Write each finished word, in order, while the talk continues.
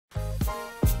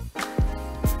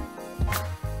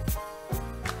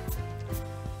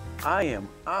I am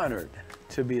honored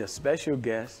to be a special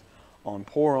guest on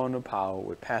Pour on the Power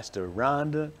with Pastor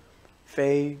Rhonda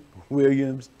Faye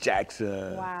Williams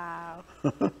Jackson. Wow.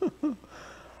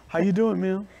 How you doing,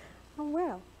 Mel? I'm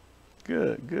well.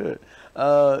 Good, good.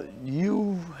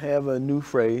 You have a new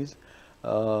phrase,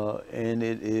 and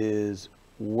it is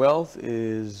wealth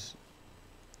is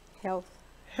Health.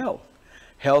 health.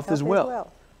 Health is wealth.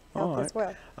 Health All is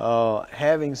right. wealth.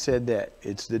 Having said that,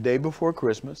 it's the day before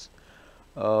Christmas.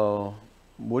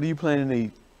 What are you planning to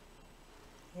eat?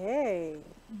 Hey.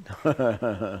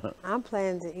 I'm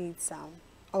planning to eat some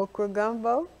okra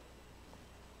gumbo,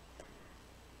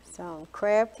 some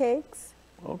crab cakes,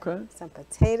 Okay. some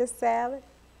potato salad,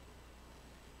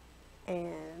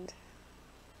 and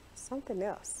something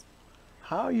else.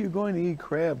 How are you going to eat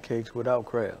crab cakes without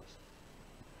crabs?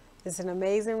 It's an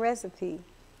amazing recipe.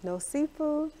 No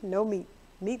seafood, no meat.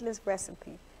 Meatless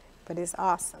recipe. But it's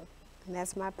awesome. And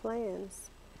that's my plans.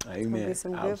 Amen. It's going to be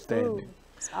some good Outstanding. food.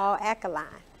 It's all alkaline.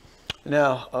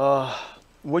 Now,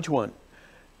 which one?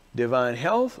 Divine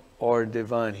health or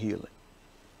divine healing?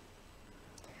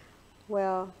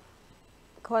 Well,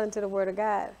 according to the Word of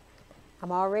God,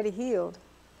 I'm already healed.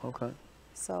 Okay.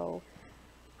 So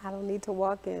I don't need to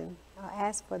walk in or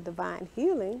ask for divine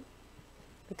healing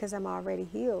because I'm already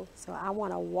healed. So I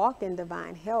want to walk in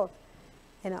divine health.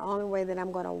 And the only way that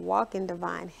I'm going to walk in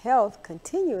divine health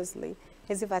continuously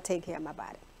is if I take care of my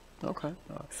body. Okay.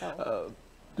 All right. So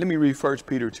Let me read 1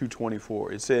 Peter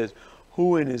 2:24. It says,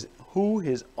 who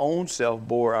his own self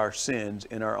bore our sins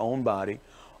in our own body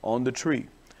on the tree,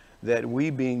 that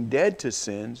we being dead to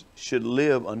sins should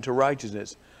live unto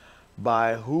righteousness,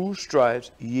 by whose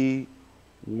stripes ye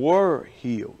were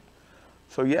healed.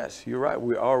 So yes, you're right.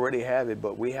 We already have it,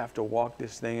 but we have to walk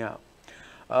this thing out.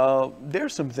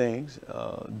 There's some things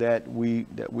that we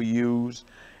use,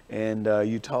 and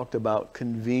you talked about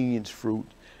convenience fruit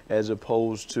as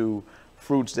opposed to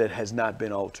fruits that has not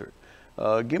been altered.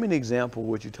 Give me an example of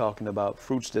what you're talking about,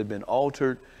 fruits that have been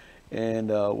altered and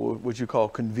what you call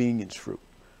convenience fruit.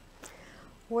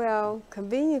 well,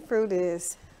 convenient fruit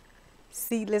is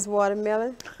seedless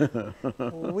watermelon.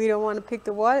 We don't want to pick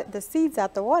the seeds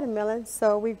out the watermelon,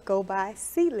 so we go buy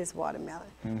seedless watermelon.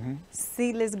 Mm-hmm.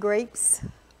 Seedless grapes,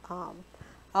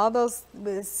 all those,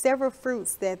 there's several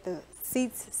fruits that the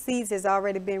seeds has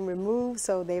already been removed,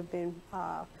 so they've been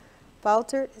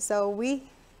filtered. So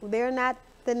they're not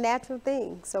the natural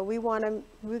thing. So we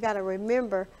got to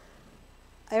remember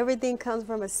everything comes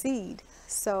from a seed.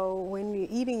 So when you're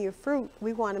eating your fruit,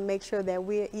 we want to make sure that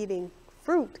we're eating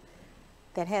fruit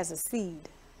that has a seed.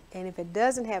 And if it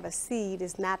doesn't have a seed,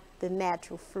 it's not the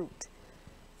natural fruit.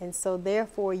 And so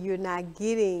therefore you're not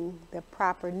getting the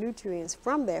proper nutrients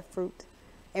from that fruit,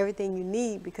 everything you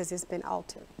need, because it's been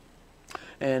altered.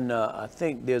 And I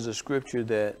think there's a scripture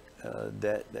that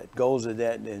goes to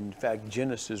that. In fact,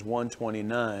 Genesis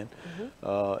 1:29,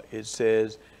 it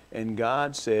says, and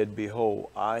God said, behold,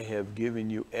 I have given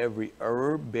you every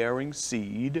herb bearing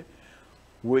seed,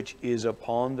 which is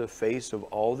upon the face of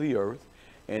all the earth,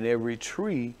 and every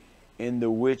tree in the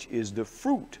which is the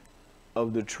fruit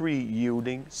of the tree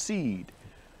yielding seed.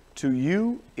 To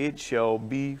you it shall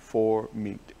be for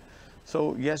meat.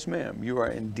 So yes, ma'am, you are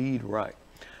indeed right.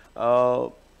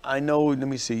 I know, let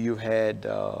me see, you had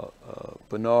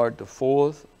Bernard the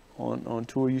Fourth on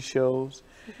two of your shows.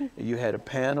 You had a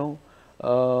panel.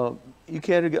 You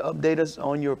care to update us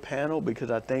on your panel?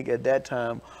 Because I think at that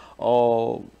time,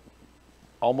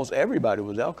 almost everybody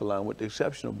was alkaline with the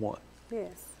exception of one.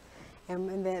 Yes.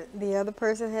 And the other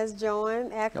person has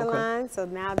joined alkaline, so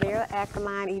now they're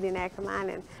alkaline, eating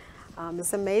alkaline. And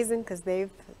it's amazing because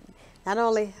not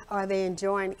only are they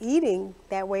enjoying eating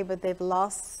that way, but they've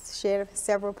shed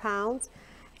several pounds,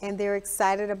 and they're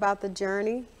excited about the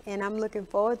journey. And I'm looking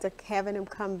forward to having them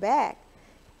come back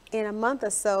in a month or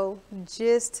so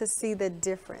just to see the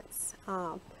difference.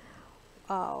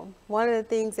 One of the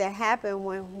things that happen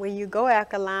when you go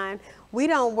alkaline, we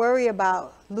don't worry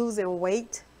about losing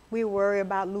weight. We worry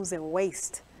about losing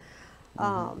waste.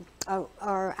 I'm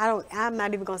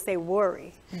not even going to say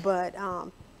worry, but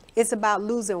it's about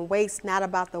losing waste, not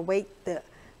about the weight.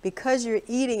 Because you're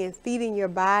eating and feeding your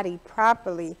body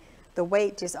properly, the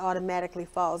weight just automatically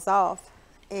falls off,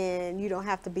 and you don't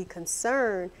have to be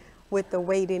concerned with the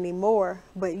weight anymore,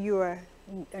 but you're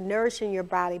nourishing your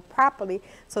body properly,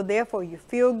 so therefore you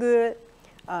feel good,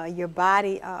 your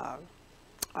body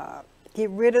get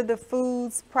rid of the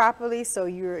foods properly, so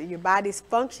your body's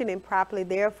functioning properly,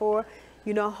 therefore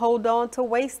you don't hold on to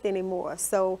waste anymore.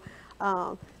 So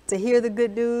to hear the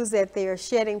good news that they're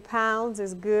shedding pounds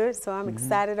is good, so I'm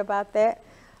excited about that.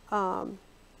 I'm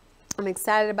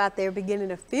excited about their beginning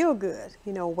to feel good,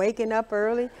 waking up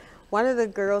early. One of the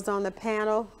girls on the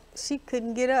panel, she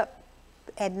couldn't get up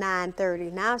at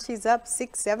 9:30. Now she's up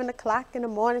 6, 7 o'clock in the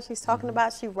morning. She's talking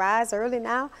about she rise early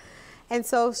now. And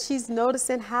so she's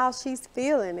noticing how she's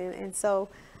feeling. And so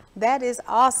that is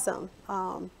awesome.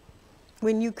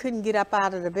 When you couldn't get up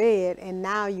out of the bed and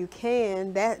now you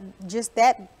can, that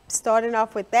starting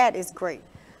off with that is great.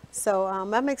 So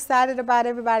I'm excited about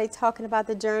everybody talking about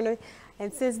the journey.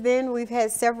 And since then, we've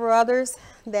had several others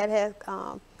that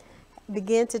have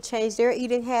begun to change their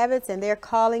eating habits, and they're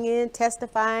calling in,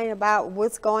 testifying about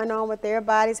what's going on with their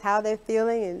bodies, how they're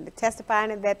feeling, and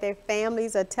testifying that their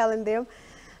families are telling them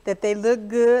that they look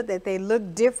good, that they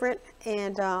look different.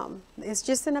 And it's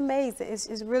just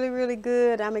it's really, really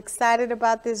good. I'm excited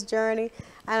about this journey.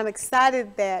 And I'm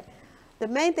excited that the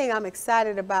main thing I'm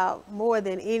excited about more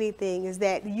than anything is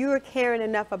that you're caring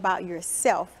enough about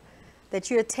yourself, that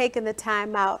you're taking the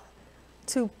time out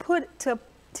to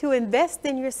invest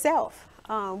in yourself.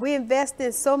 We invest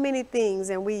in so many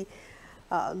things, and we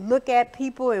look at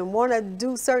people and want to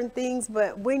do certain things,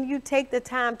 but when you take the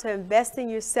time to invest in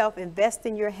yourself, invest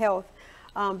in your health,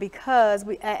 because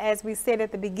as we said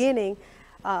at the beginning,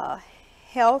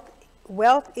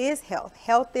 wealth is health.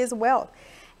 Health is wealth.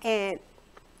 And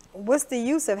what's the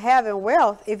use of having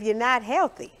wealth if you're not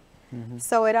healthy?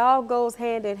 So it all goes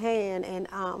hand in hand, and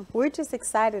we're just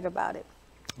excited about it.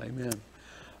 Amen.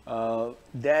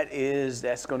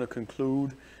 That's going to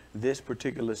conclude this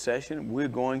particular session. We're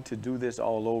going to do this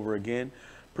all over again.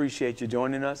 Appreciate you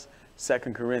joining us. 2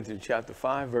 Corinthians chapter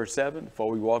 5, verse 7,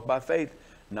 for we walk by faith,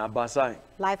 not by sight.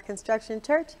 Life Construction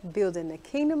Church, building the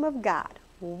kingdom of God,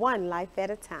 one life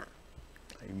at a time.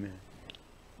 Amen.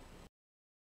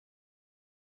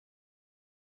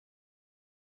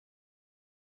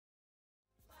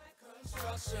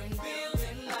 Construction,